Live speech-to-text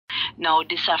Now,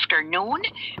 this afternoon,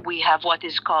 we have what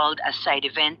is called a side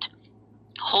event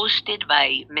hosted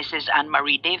by Mrs.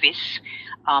 Anne-Marie Davis,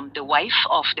 the wife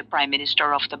of the Prime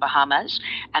Minister of the Bahamas,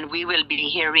 and we will be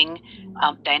hearing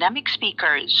dynamic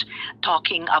speakers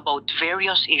talking about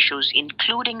various issues,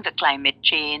 including the climate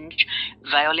change,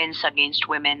 violence against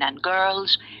women and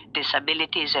girls,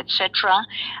 disabilities, etc.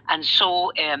 And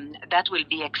so that will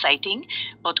be exciting,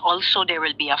 but also there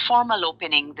will be a formal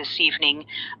opening this evening,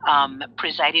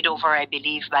 presided over, I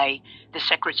believe, by the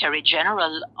Secretary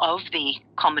General of the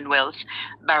Commonwealth,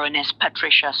 Baroness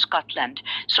Patricia Scotland.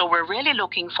 So we're really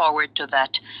looking forward to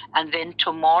that. And then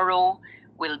tomorrow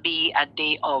will be a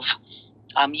day of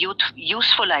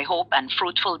useful, I hope, and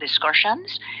fruitful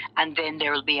discussions. And then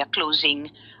there will be a closing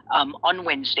on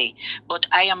Wednesday. But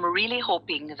I am really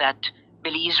hoping that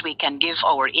Belize, we can give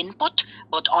our input,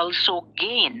 but also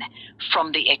gain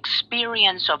from the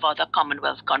experience of other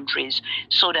Commonwealth countries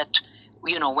so that,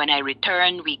 when I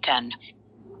return, we can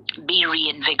be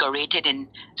reinvigorated in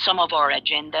some of our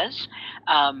agendas.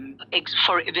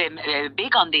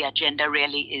 Big on the agenda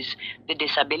really is the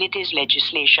disabilities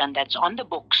legislation that's on the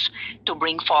books to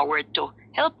bring forward to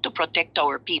help to protect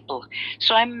our people.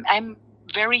 So I'm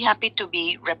very happy to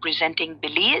be representing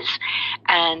Belize,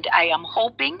 and I am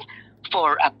hoping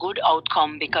for a good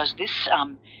outcome because this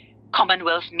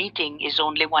Commonwealth meeting is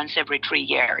only once every 3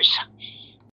 years.